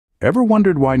Ever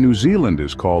wondered why New Zealand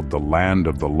is called the land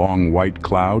of the long white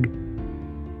cloud?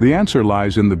 The answer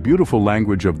lies in the beautiful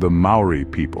language of the Maori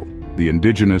people, the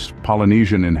indigenous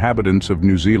Polynesian inhabitants of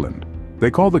New Zealand.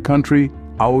 They call the country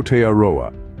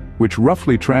Aotearoa, which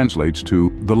roughly translates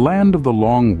to the land of the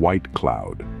long white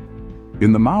cloud.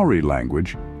 In the Maori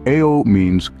language, Ao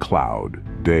means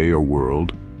cloud, day or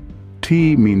world,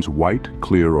 T means white,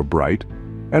 clear or bright,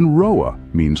 and Roa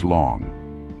means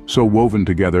long. So woven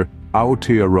together,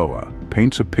 Aotearoa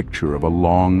paints a picture of a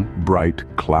long, bright,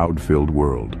 cloud-filled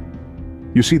world.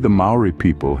 You see, the Maori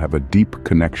people have a deep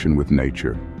connection with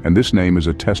nature, and this name is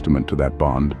a testament to that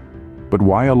bond. But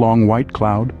why a long white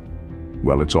cloud?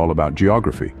 Well, it's all about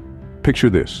geography. Picture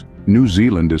this: New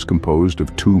Zealand is composed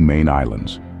of two main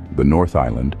islands, the North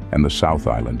Island and the South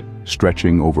Island,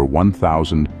 stretching over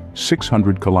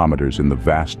 1,600 kilometers in the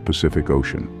vast Pacific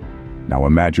Ocean. Now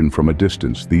imagine from a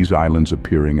distance these islands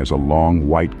appearing as a long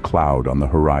white cloud on the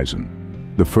horizon.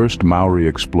 The first Maori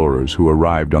explorers who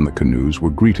arrived on the canoes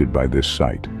were greeted by this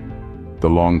sight. The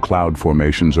long cloud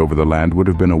formations over the land would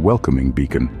have been a welcoming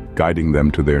beacon, guiding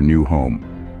them to their new home.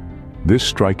 This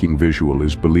striking visual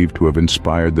is believed to have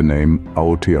inspired the name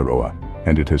Aotearoa,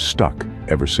 and it has stuck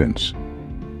ever since.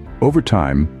 Over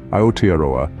time,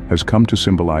 Aotearoa has come to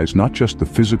symbolize not just the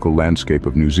physical landscape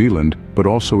of New Zealand, but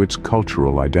also its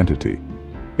cultural identity.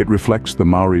 It reflects the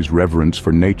Maoris' reverence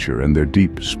for nature and their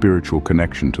deep spiritual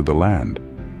connection to the land.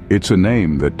 It's a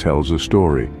name that tells a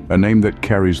story, a name that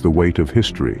carries the weight of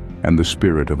history and the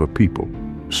spirit of a people.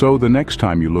 So the next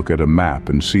time you look at a map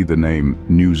and see the name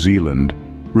New Zealand,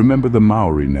 remember the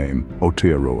Maori name,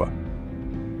 Aotearoa.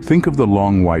 Think of the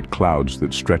long white clouds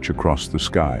that stretch across the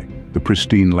sky, the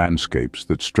pristine landscapes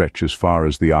that stretch as far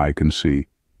as the eye can see,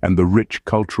 and the rich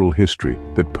cultural history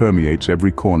that permeates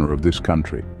every corner of this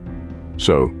country.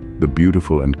 So, the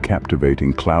beautiful and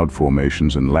captivating cloud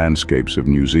formations and landscapes of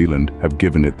New Zealand have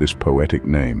given it this poetic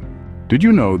name. Did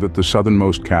you know that the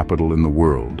southernmost capital in the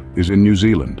world is in New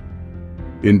Zealand?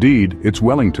 Indeed, it's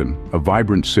Wellington, a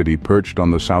vibrant city perched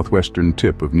on the southwestern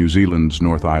tip of New Zealand's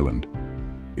North Island.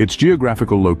 Its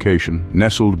geographical location,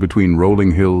 nestled between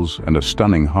rolling hills and a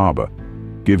stunning harbour,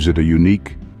 gives it a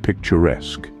unique,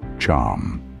 picturesque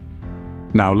charm.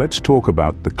 Now let's talk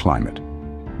about the climate.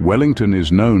 Wellington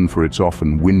is known for its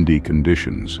often windy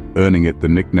conditions, earning it the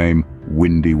nickname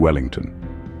Windy Wellington.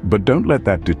 But don't let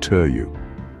that deter you.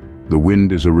 The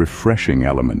wind is a refreshing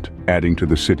element, adding to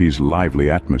the city's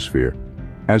lively atmosphere.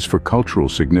 As for cultural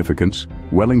significance,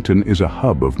 Wellington is a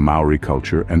hub of Maori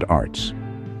culture and arts.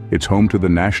 It's home to the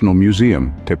National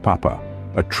Museum, Te Papa,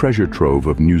 a treasure trove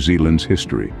of New Zealand's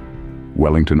history.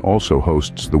 Wellington also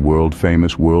hosts the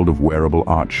world-famous World of Wearable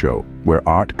Art show, where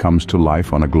art comes to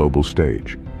life on a global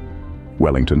stage.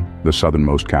 Wellington, the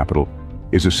southernmost capital,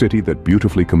 is a city that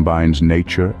beautifully combines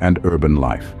nature and urban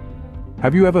life.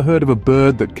 Have you ever heard of a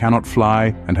bird that cannot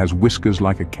fly and has whiskers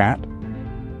like a cat?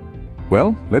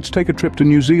 Well, let's take a trip to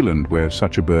New Zealand where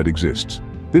such a bird exists.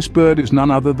 This bird is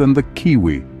none other than the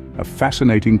kiwi, a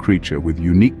fascinating creature with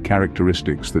unique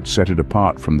characteristics that set it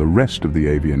apart from the rest of the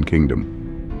avian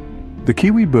kingdom. The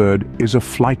kiwi bird is a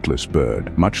flightless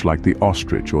bird, much like the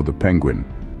ostrich or the penguin.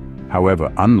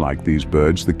 However, unlike these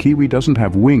birds, the kiwi doesn't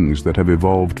have wings that have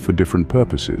evolved for different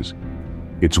purposes.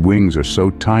 Its wings are so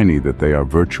tiny that they are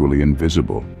virtually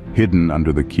invisible, hidden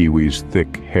under the kiwi's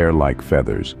thick, hair-like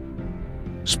feathers.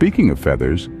 Speaking of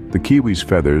feathers, the kiwi's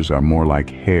feathers are more like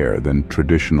hair than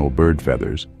traditional bird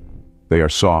feathers. They are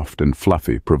soft and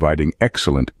fluffy, providing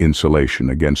excellent insulation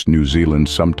against New Zealand's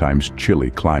sometimes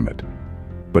chilly climate.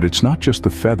 But it's not just the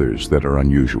feathers that are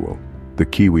unusual. The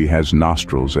kiwi has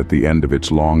nostrils at the end of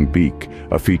its long beak,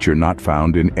 a feature not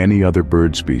found in any other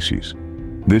bird species.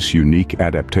 This unique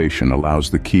adaptation allows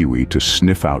the kiwi to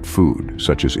sniff out food,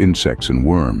 such as insects and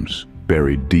worms,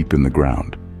 buried deep in the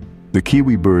ground. The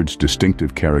kiwi bird's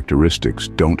distinctive characteristics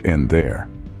don't end there.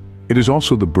 It is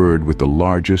also the bird with the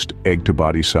largest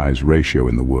egg-to-body size ratio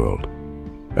in the world.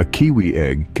 A kiwi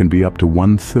egg can be up to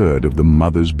 1/3 of the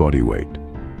mother's body weight.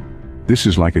 This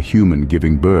is like a human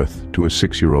giving birth to a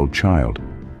 6-year-old child.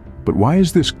 But why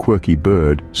is this quirky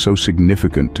bird so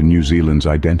significant to New Zealand's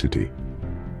identity?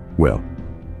 Well,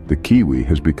 the kiwi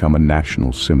has become a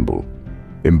national symbol,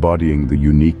 embodying the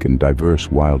unique and diverse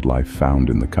wildlife found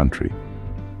in the country.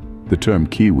 The term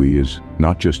kiwi is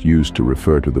not just used to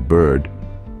refer to the bird,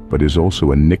 but is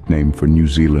also a nickname for New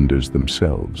Zealanders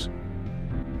themselves.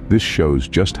 This shows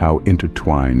just how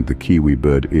intertwined the kiwi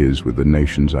bird is with the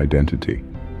nation's identity.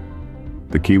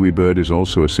 The kiwi bird is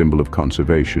also a symbol of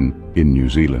conservation in New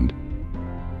Zealand.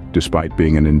 Despite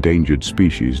being an endangered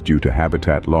species due to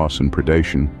habitat loss and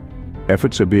predation,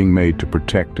 Efforts are being made to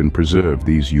protect and preserve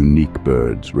these unique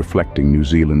birds, reflecting New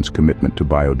Zealand's commitment to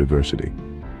biodiversity.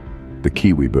 The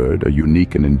kiwi bird, a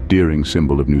unique and endearing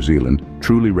symbol of New Zealand,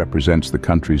 truly represents the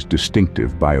country's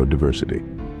distinctive biodiversity.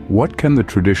 What can the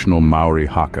traditional Maori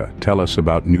haka tell us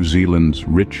about New Zealand's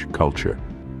rich culture?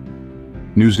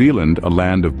 New Zealand, a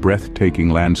land of breathtaking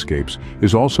landscapes,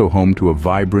 is also home to a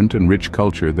vibrant and rich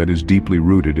culture that is deeply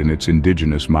rooted in its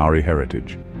indigenous Maori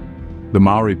heritage. The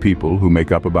Maori people, who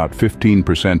make up about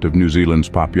 15% of New Zealand's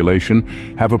population,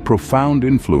 have a profound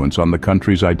influence on the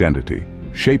country's identity,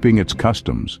 shaping its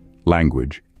customs,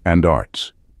 language, and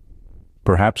arts.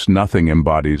 Perhaps nothing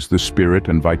embodies the spirit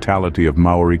and vitality of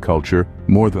Maori culture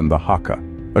more than the haka,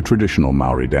 a traditional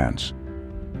Maori dance.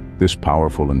 This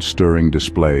powerful and stirring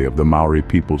display of the Maori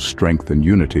people's strength and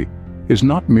unity is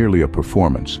not merely a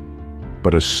performance,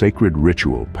 but a sacred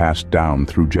ritual passed down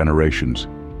through generations.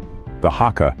 The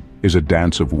haka is a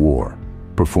dance of war,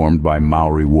 performed by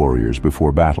Maori warriors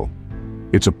before battle.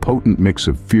 It's a potent mix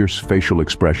of fierce facial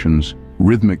expressions,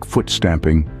 rhythmic foot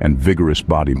stamping, and vigorous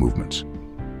body movements.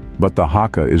 But the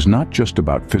haka is not just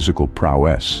about physical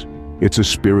prowess. It's a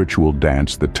spiritual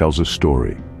dance that tells a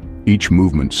story, each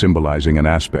movement symbolizing an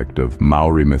aspect of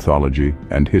Maori mythology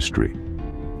and history.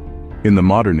 In the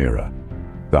modern era,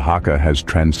 the haka has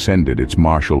transcended its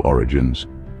martial origins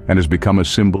and has become a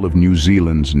symbol of New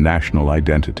Zealand's national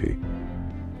identity.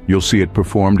 You'll see it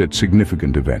performed at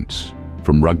significant events,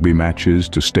 from rugby matches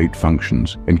to state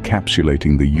functions,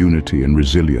 encapsulating the unity and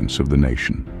resilience of the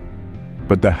nation.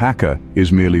 But the haka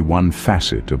is merely one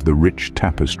facet of the rich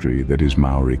tapestry that is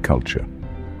Maori culture.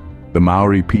 The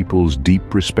Maori people's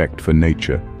deep respect for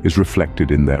nature is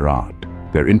reflected in their art,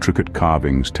 their intricate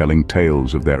carvings telling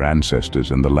tales of their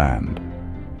ancestors and the land.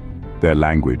 Their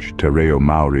language, Te Reo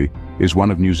Maori, is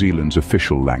one of New Zealand's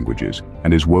official languages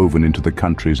and is woven into the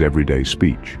country's everyday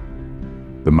speech.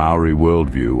 The Maori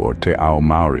worldview, or Te Ao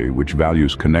Maori, which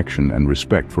values connection and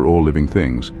respect for all living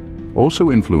things, also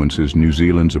influences New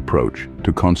Zealand's approach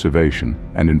to conservation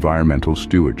and environmental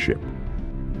stewardship.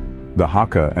 The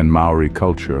haka and Maori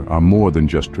culture are more than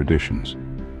just traditions.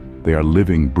 They are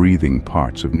living, breathing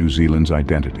parts of New Zealand's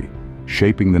identity,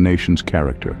 shaping the nation's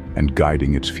character and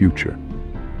guiding its future.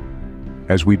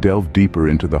 As we delve deeper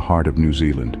into the heart of New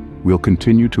Zealand, we'll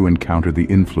continue to encounter the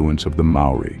influence of the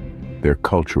Maori, their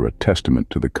culture a testament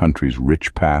to the country's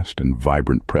rich past and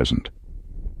vibrant present.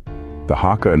 The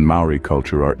haka and Maori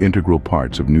culture are integral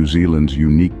parts of New Zealand's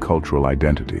unique cultural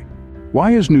identity.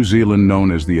 Why is New Zealand known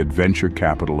as the adventure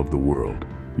capital of the world,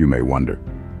 you may wonder?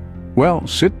 Well,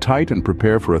 sit tight and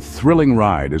prepare for a thrilling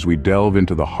ride as we delve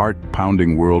into the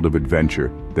heart-pounding world of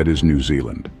adventure that is New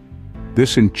Zealand.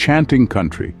 This enchanting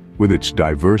country, with its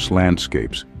diverse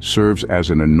landscapes, serves as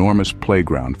an enormous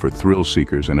playground for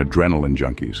thrill-seekers and adrenaline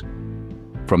junkies.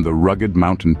 From the rugged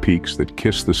mountain peaks that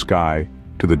kiss the sky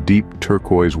to the deep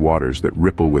turquoise waters that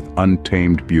ripple with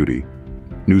untamed beauty,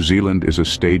 New Zealand is a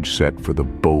stage set for the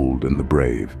bold and the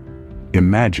brave.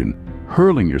 Imagine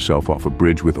hurling yourself off a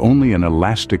bridge with only an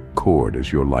elastic cord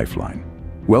as your lifeline.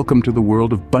 Welcome to the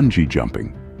world of bungee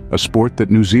jumping, a sport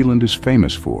that New Zealand is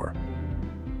famous for.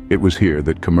 It was here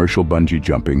that commercial bungee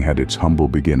jumping had its humble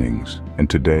beginnings, and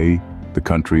today, the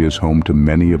country is home to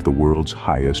many of the world's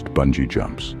highest bungee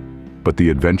jumps. But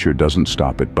the adventure doesn't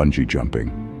stop at bungee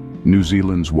jumping. New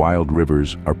Zealand's wild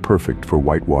rivers are perfect for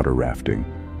whitewater rafting.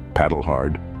 Paddle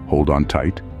hard, hold on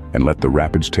tight, and let the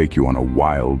rapids take you on a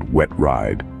wild, wet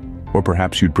ride. Or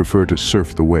perhaps you'd prefer to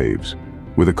surf the waves.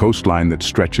 With a coastline that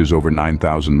stretches over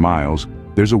 9,000 miles,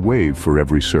 there's a wave for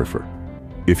every surfer.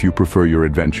 If you prefer your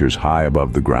adventures high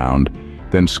above the ground,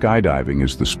 then skydiving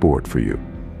is the sport for you.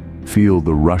 Feel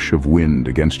the rush of wind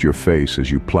against your face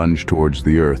as you plunge towards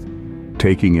the earth,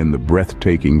 taking in the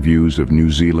breathtaking views of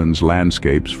New Zealand's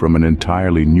landscapes from an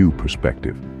entirely new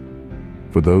perspective.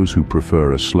 For those who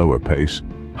prefer a slower pace,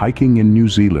 hiking in New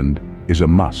Zealand is a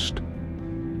must.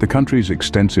 The country's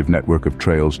extensive network of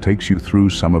trails takes you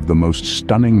through some of the most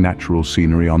stunning natural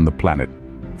scenery on the planet,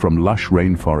 from lush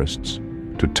rainforests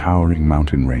to towering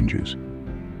mountain ranges.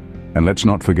 And let's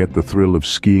not forget the thrill of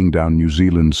skiing down New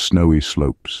Zealand's snowy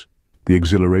slopes, the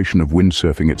exhilaration of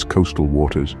windsurfing its coastal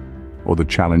waters, or the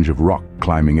challenge of rock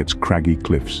climbing its craggy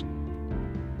cliffs.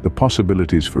 The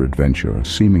possibilities for adventure are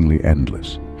seemingly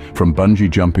endless. From bungee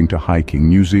jumping to hiking,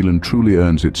 New Zealand truly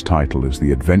earns its title as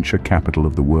the adventure capital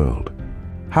of the world.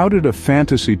 How did a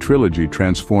fantasy trilogy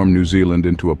transform New Zealand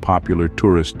into a popular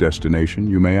tourist destination,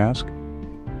 you may ask?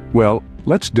 Well,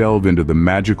 let's delve into the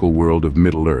magical world of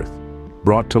Middle-earth,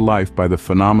 brought to life by the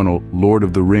phenomenal Lord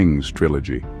of the Rings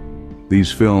trilogy.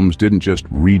 These films didn't just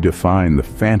redefine the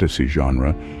fantasy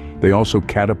genre, they also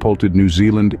catapulted New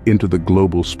Zealand into the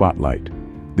global spotlight.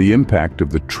 The impact of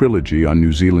the trilogy on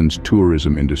New Zealand's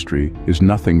tourism industry is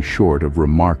nothing short of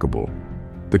remarkable.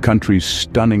 The country's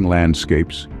stunning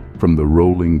landscapes, from the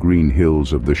rolling green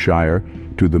hills of the Shire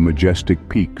to the majestic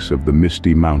peaks of the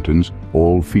Misty Mountains,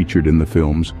 all featured in the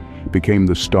films, became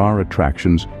the star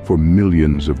attractions for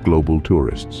millions of global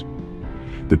tourists.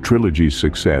 The trilogy's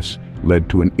success led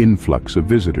to an influx of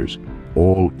visitors,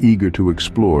 all eager to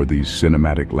explore these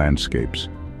cinematic landscapes.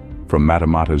 From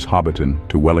Matamata's Hobbiton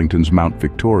to Wellington's Mount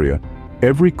Victoria,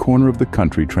 every corner of the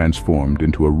country transformed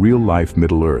into a real-life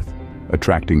Middle-earth,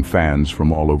 attracting fans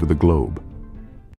from all over the globe.